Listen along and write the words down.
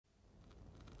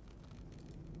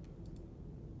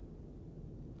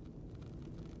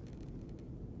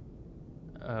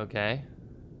Okay.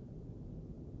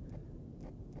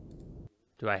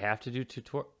 Do I have to do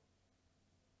tutorial?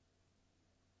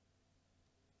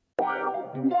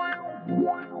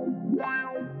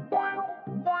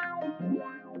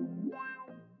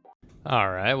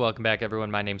 Alright, welcome back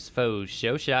everyone. My name's Foe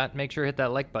Showshot. Make sure to hit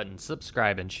that like button,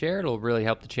 subscribe, and share. It'll really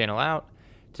help the channel out.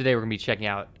 Today we're going to be checking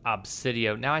out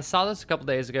Obsideo. Now, I saw this a couple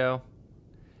days ago,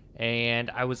 and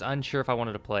I was unsure if I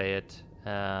wanted to play it.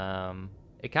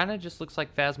 It kind of just looks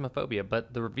like Phasmophobia,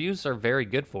 but the reviews are very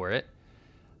good for it.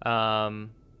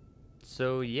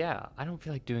 So yeah, I don't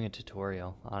feel like doing a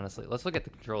tutorial, honestly. Let's look at the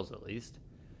controls at least.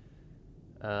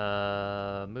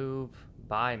 Move,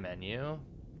 buy menu,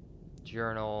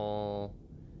 journal,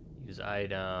 use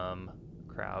item,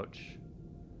 crouch,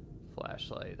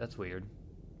 flashlight. That's weird.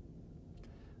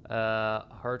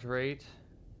 Heart rate,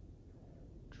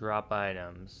 drop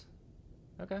items.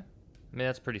 Okay. I mean,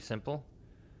 that's pretty simple.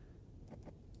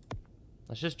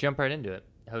 Let's just jump right into it.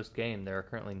 Host game. There are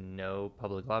currently no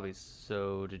public lobbies,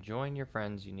 so to join your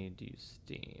friends, you need to use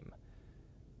Steam.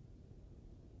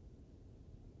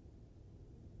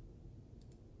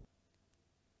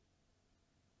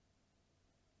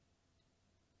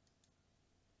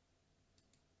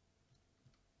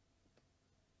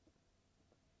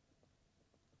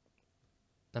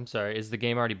 I'm sorry, is the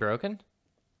game already broken?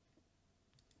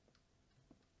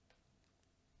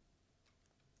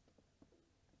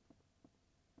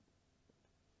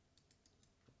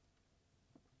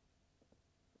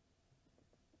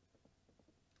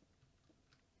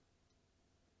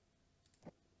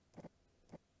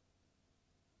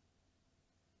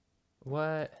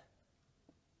 What?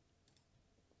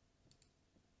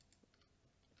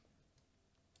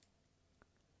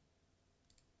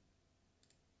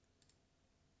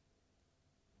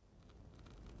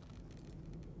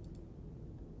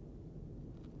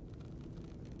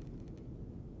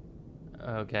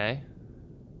 Okay.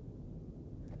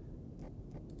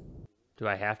 Do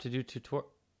I have to do tutorial?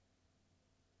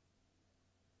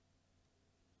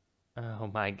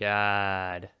 Oh my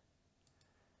god.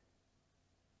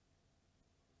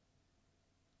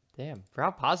 Damn, for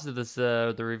how positive this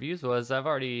the reviews was, I've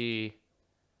already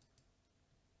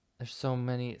there's so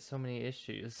many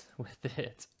issues with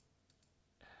it.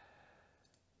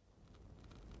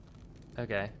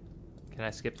 Okay. Can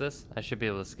I skip this? I should be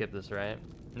able to skip this, right?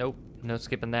 Nope, no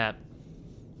skipping that.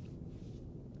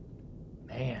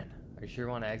 Man, are you sure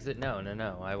you want to exit? No.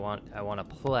 I want to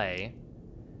play.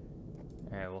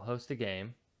 All right, we'll host a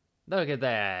game. Look at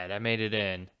that. I made it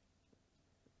in.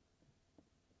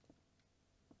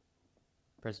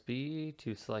 Press B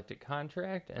to select a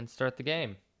contract and start the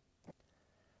game.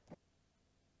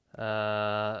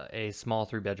 A small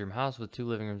 3-bedroom house with 2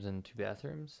 living rooms and 2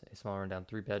 bathrooms. A small rundown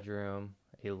 3-bedroom.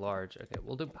 A large. Okay,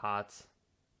 we'll do pots.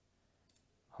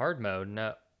 Hard mode.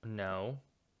 No.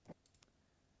 I'd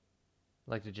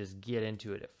like to just get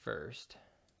into it at first.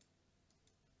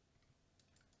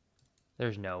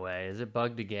 There's no way. Is it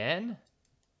bugged again?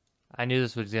 I knew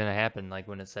this was gonna happen, like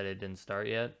when it said it didn't start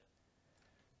yet.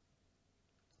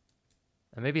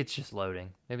 Or maybe it's just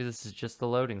loading. Maybe this is just the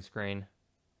loading screen.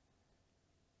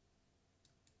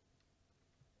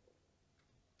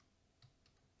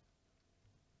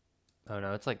 Oh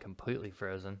no, it's like completely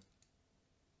frozen.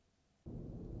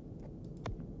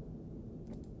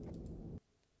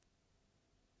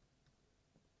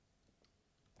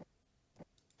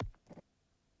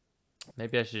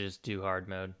 Maybe I should just do hard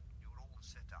mode. You're all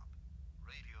set up.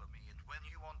 Radio me and when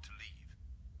you want to leave.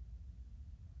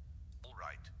 All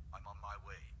right, I'm on my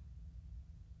way.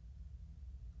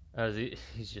 Oh,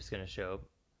 he's just gonna show up.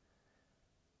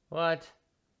 What?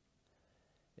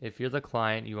 If you're the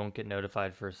client, you won't get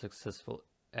notified for a successful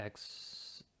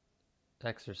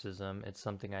exorcism. It's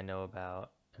something I know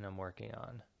about and I'm working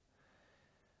on.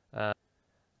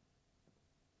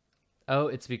 Oh,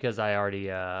 it's because I already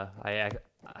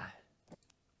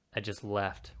I just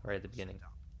left right at the beginning.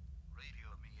 Radio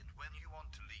me and when you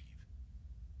want to leave.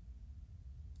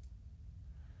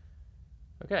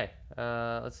 Okay,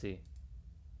 let's see.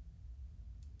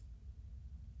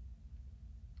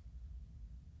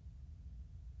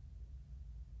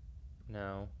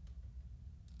 No.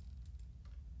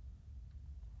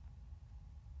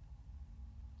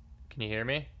 Can you hear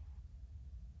me?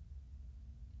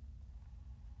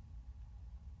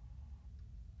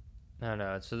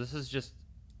 No. So this is just...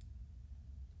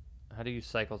 How do you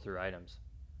cycle through items?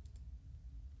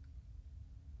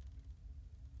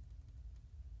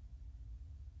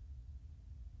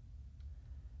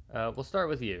 We'll start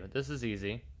with you. This is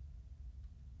easy.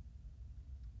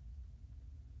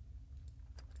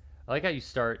 I like how you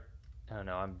start... Oh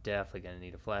no, I'm definitely going to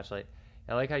need a flashlight.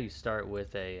 I like how you start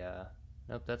with a...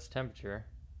 Nope, that's temperature.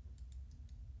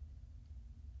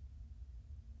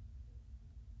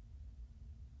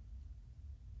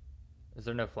 Is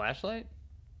there no flashlight?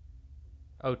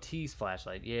 Oh, T's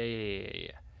flashlight.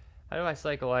 Yeah. How do I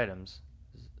cycle items?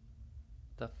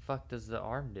 The fuck does the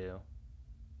arm do?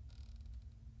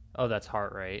 Oh, that's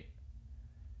heart rate.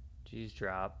 G's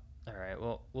drop. Alright,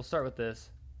 well, we'll start with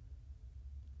this.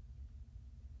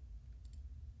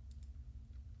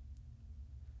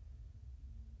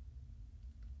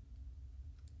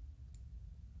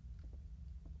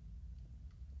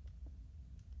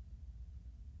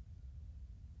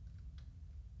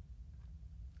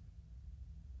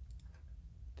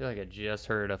 I feel like I just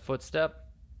heard a footstep.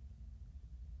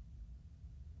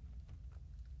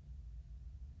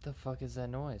 The fuck is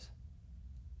that noise?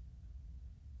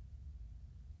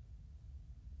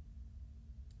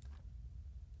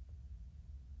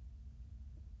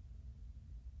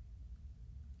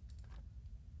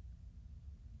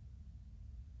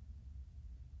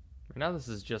 Right now this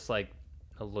is just like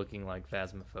looking like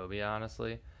Phasmophobia,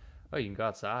 honestly. Oh, you can go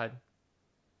outside.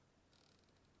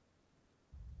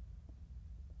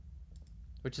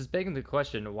 Which is begging the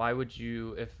question, why would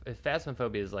you, if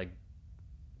Phasmophobia is like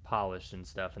polished and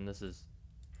stuff, and this is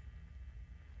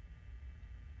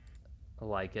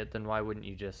like it, then why wouldn't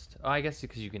you just, oh, I guess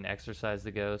because you can exorcise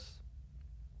the ghosts.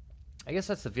 I guess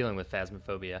that's the feeling with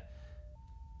Phasmophobia.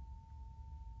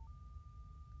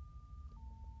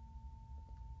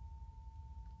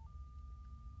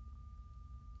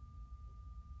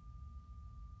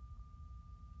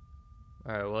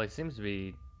 Alright, well, he seems to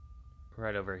be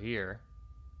right over here.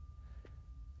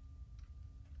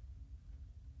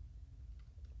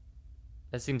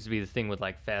 That seems to be the thing with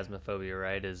like Phasmophobia,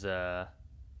 right? Is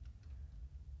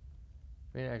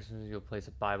you'll place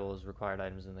a Bible as required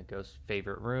items in the ghost's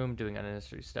favorite room. Doing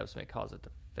unnecessary steps may cause it to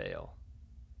fail.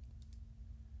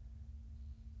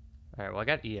 Alright, well, I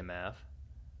got EMF.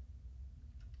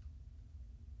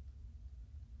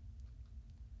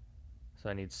 So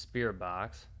I need Spirit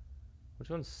Box. Which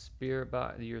one's Spirit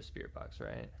Box? Your Spirit Box,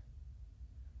 right?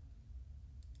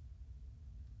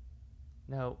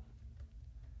 No.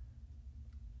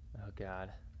 Oh, God.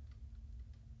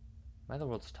 Am I the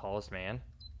world's tallest man?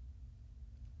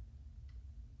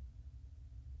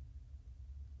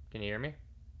 Can you hear me?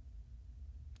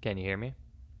 Can you hear me?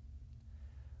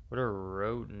 What are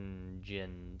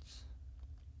rotengens?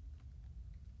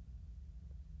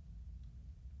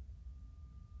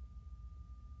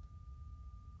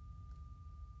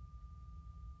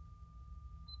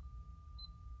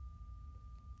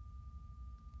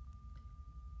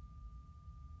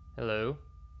 Hello?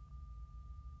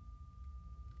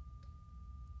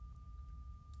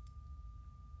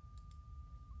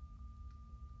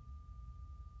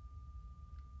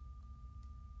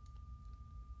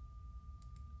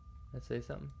 Let's say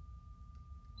something.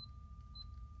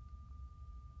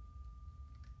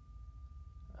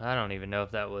 I don't even know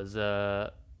if that was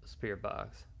a Spirit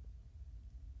Box.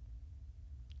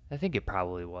 I think it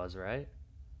probably was, right?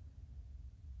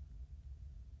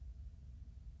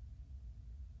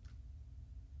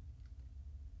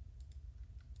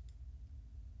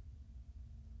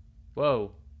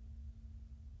 Whoa.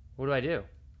 What do I do?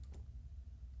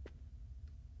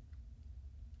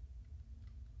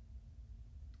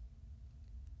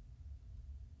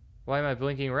 Why am I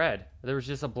blinking red? There was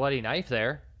just a bloody knife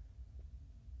there.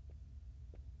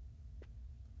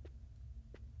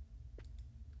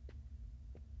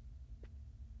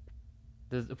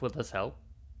 Will this help?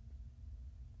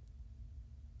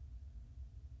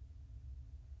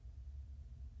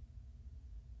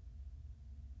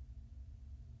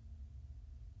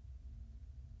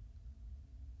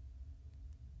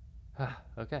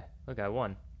 Okay. Look, I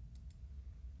won.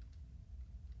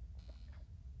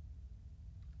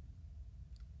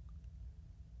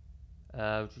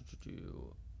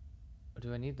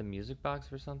 Do I need the music box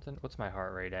for something? What's my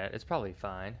heart rate at? It's probably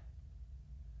fine.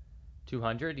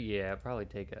 200? Yeah, probably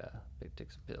take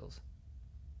some pills.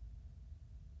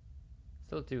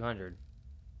 Still 200.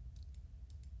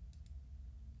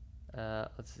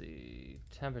 Let's see.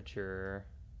 Temperature.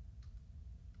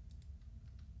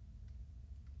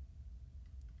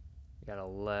 We got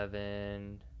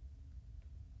 11.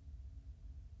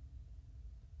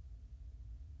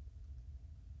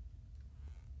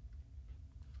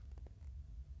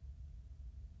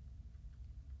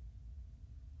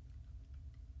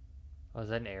 Oh, is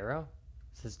that an arrow?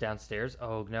 Is this downstairs?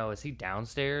 Oh no, is he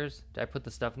downstairs? Did I put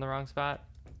the stuff in the wrong spot?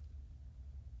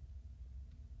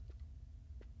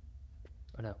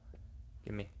 Oh no.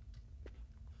 Give me.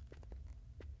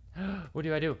 What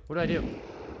do I do? What do I do?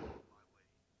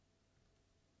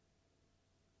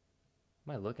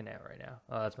 am I looking at right now?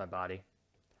 Oh, that's my body.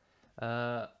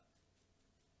 So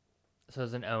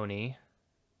it's an Oni.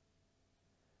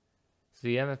 So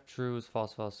the MF true is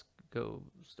false, false,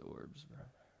 ghost orbs.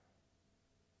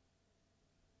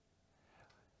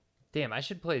 Damn, I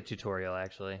should play a tutorial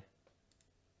actually.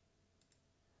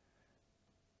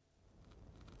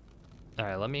 All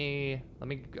right, I'll be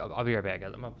right back,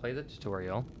 guys. I'm gonna play the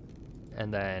tutorial,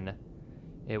 and then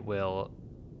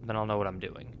then I'll know what I'm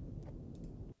doing.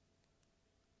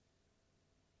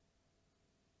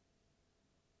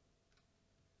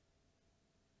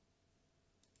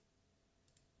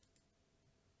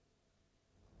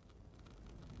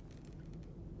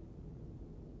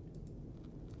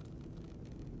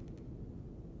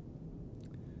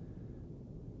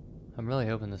 I'm really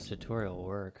hoping this tutorial will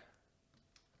work.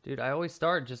 Dude, I always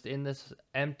start just in this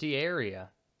empty area.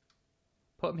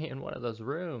 Put me in one of those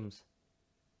rooms.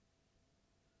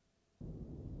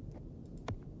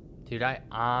 Dude, I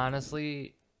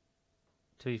honestly,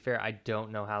 to be fair, I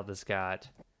don't know how this got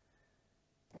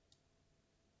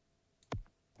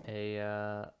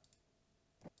a,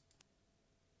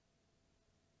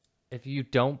 if you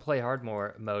don't play hard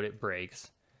mode, it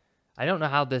breaks. I don't know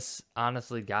how this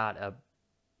honestly got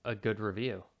a good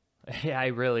review. Yeah,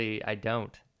 I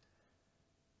don't.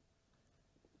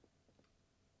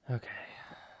 Okay.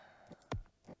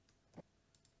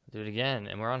 Do it again,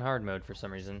 and we're on hard mode for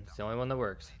some reason. It's the only one that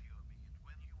works.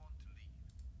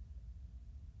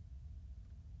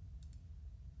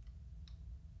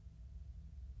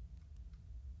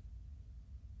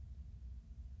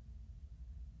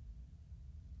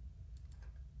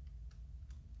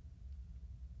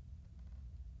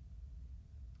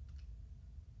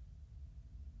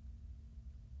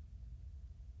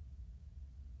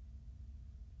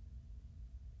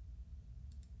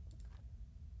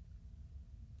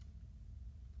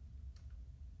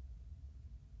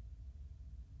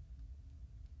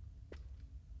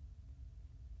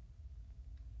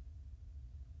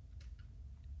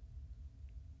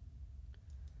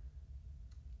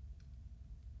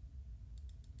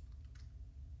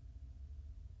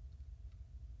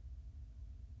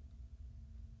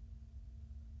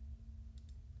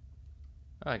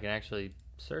 Oh, I can actually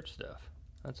search stuff.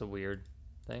 That's a weird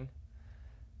thing.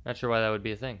 Not sure why that would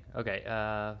be a thing. Okay,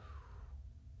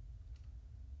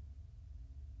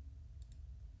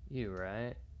 you,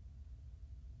 right?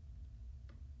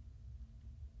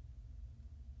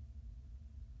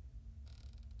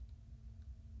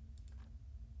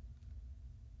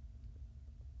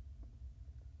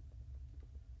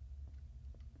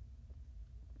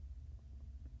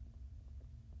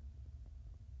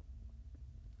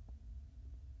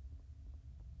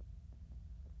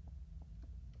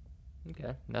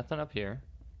 Okay, nothing up here.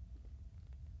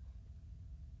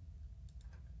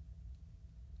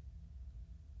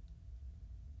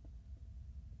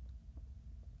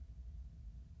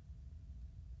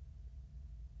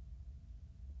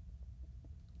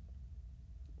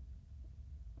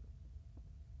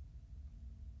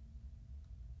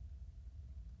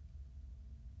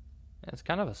 It's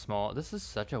kind of a small, this is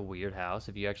such a weird house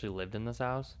if you actually lived in this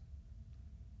house.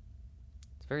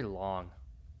 It's very long.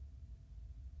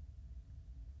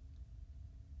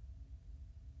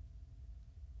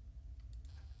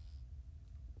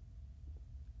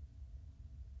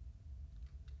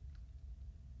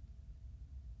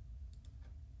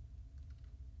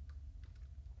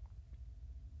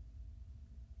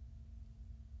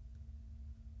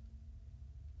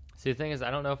 See, the thing is, I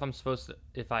don't know if I'm supposed to,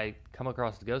 if I come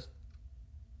across the ghost,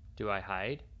 do I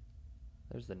hide?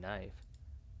 There's the knife.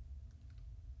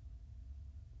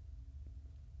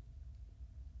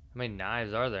 How many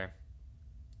knives are there?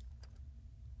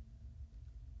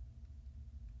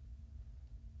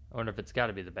 I wonder if it's got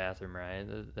to be the bathroom, right?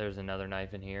 There's another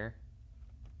knife in here.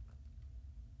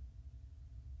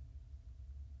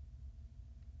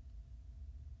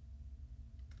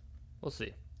 We'll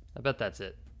see. I bet that's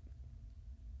it.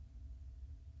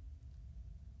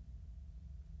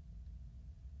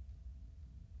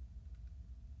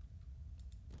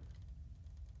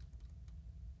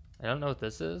 I don't know what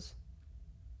this is.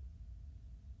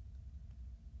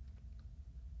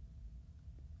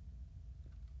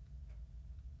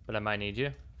 But I might need you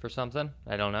for something.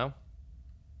 I don't know.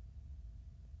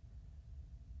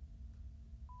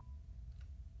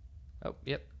 Oh,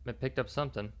 yep. I picked up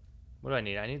something. What do I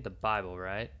need? I need the Bible,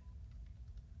 right?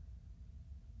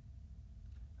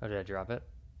 Oh, did I drop it?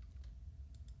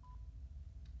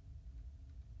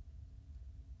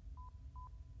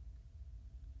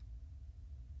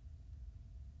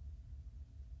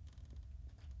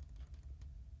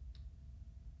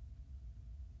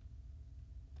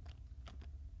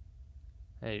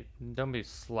 Hey, don't be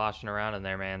sloshing around in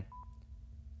there, man.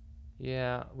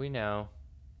 Yeah, we know.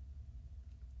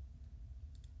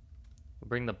 We'll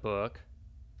bring the book.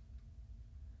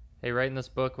 Hey, write in this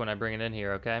book when I bring it in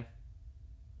here, okay?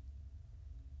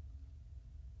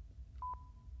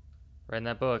 Write in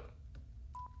that book.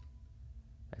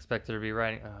 I expect her to be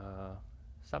writing.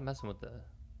 Stop messing with the.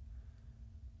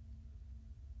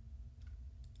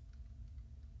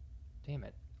 Damn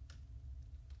it.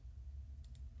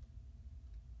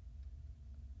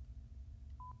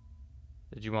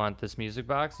 Did you want this music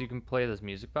box? You can play this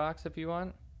music box if you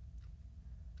want.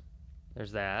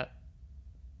 There's that.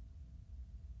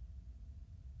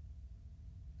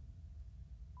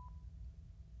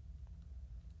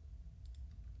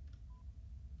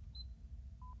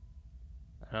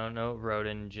 I don't know what road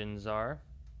engines are.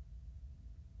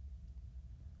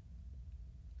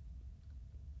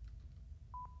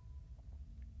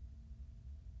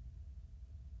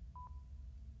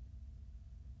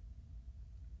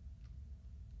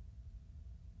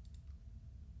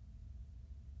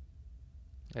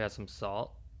 I got some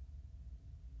salt.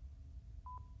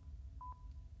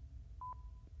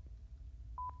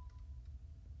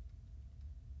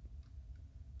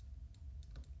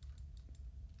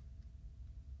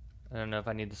 I don't know if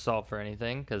I need the salt for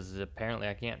anything, because apparently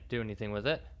I can't do anything with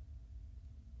it.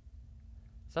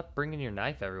 Stop bringing your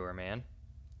knife everywhere, man.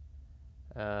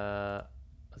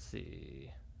 Let's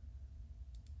see.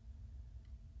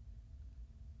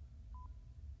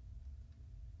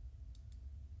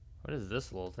 What is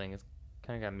this little thing? It's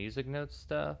kind of got music notes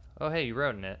stuff. Oh, hey, you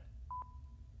wrote in it.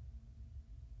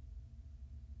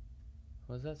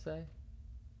 What does that say?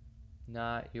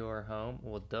 Not your home?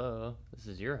 Well, duh. This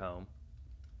is your home.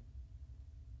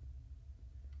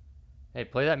 Hey,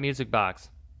 play that music box.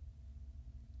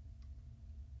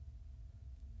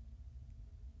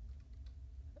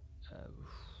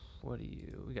 What do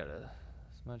you... We got a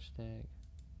smudge stick.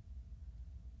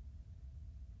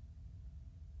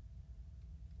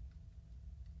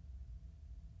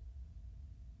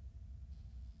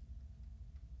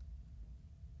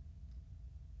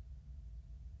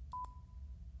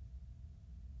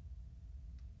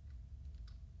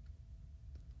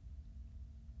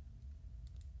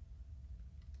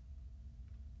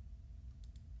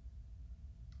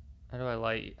 How do I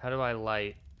light? How do I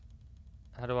light?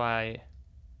 How do I...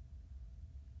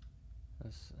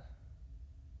 This...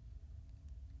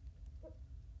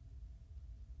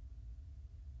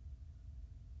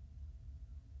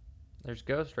 There's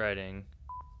ghostwriting.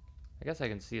 I guess I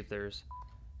can see if there's...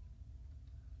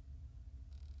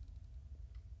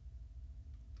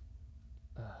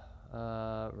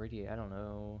 Radiate, I don't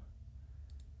know.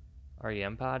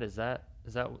 REM pod, is that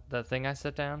that thing I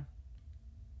set down?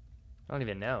 I don't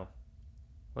even know.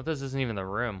 What if this isn't even the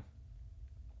room?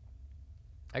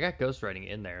 I got ghostwriting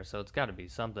in there, so it's gotta be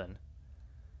something.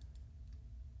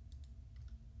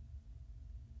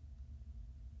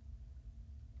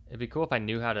 It'd be cool if I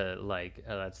knew how to, like,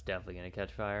 oh, that's definitely gonna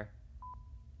catch fire.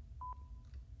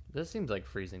 This seems like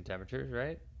freezing temperatures,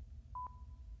 right?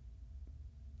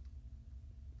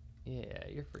 Yeah,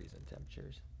 you're freezing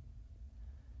temperatures.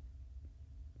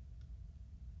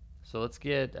 So let's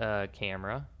get a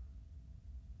camera.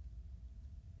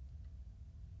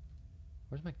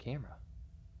 Where's my camera?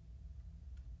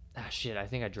 Ah, shit, I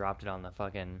think I dropped it on the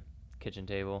fucking kitchen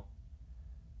table.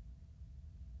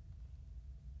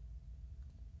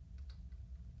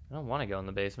 I don't want to go in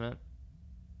the basement.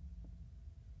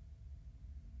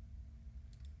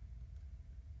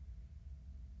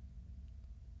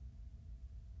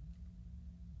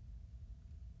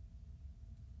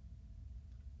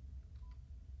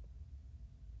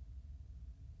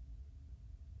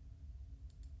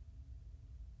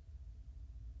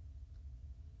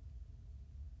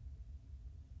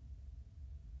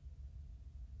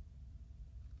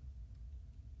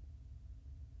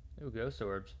 Ooh, ghost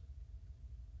orbs.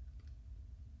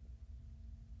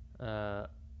 They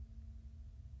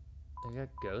got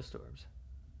ghost orbs.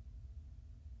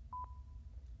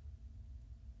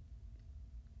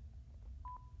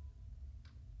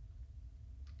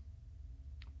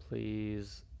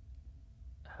 Please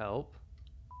help.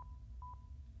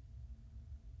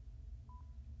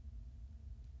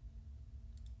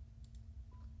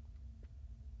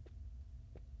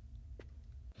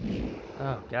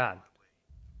 Oh, God.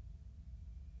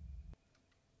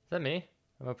 Is that me?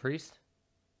 I'm a priest?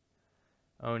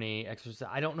 Oni, exorcism.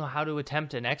 I don't know how to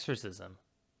attempt an exorcism.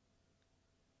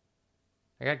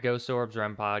 I got ghost orbs,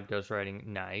 REM pod, ghost writing.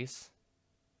 Nice.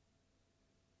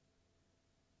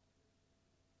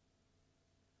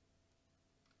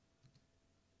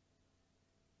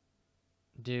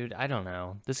 Dude, I don't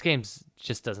know. This game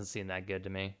just doesn't seem that good to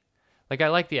me. Like, I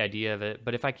like the idea of it,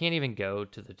 but if I can't even go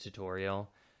to the tutorial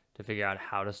to figure out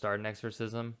how to start an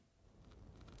exorcism,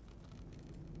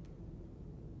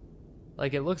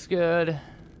 like, it looks good.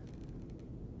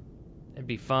 It'd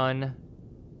be fun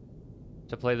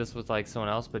to play this with, like, someone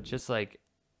else, but just, like,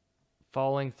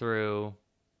 falling through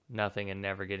nothing and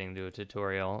never getting to a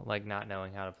tutorial, like, not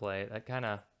knowing how to play, that kind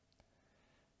of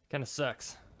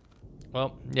sucks.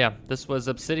 Well, yeah, this was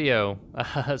Obsideo.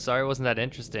 Sorry it wasn't that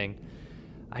interesting.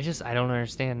 I don't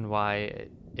understand why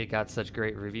it got such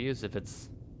great reviews if it's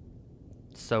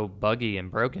so buggy and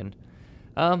broken.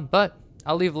 But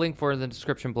I'll leave a link for it in the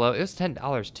description below. It was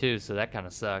 $10 too, so that kind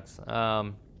of sucks.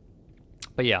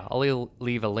 But yeah, I'll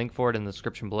leave a link for it in the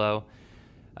description below.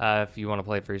 If you want to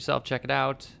play it for yourself, check it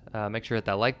out. Make sure to hit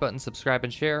that like button, subscribe,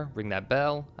 and share. Ring that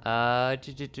bell.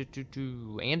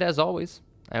 And as always,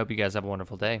 I hope you guys have a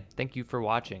wonderful day. Thank you for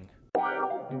watching.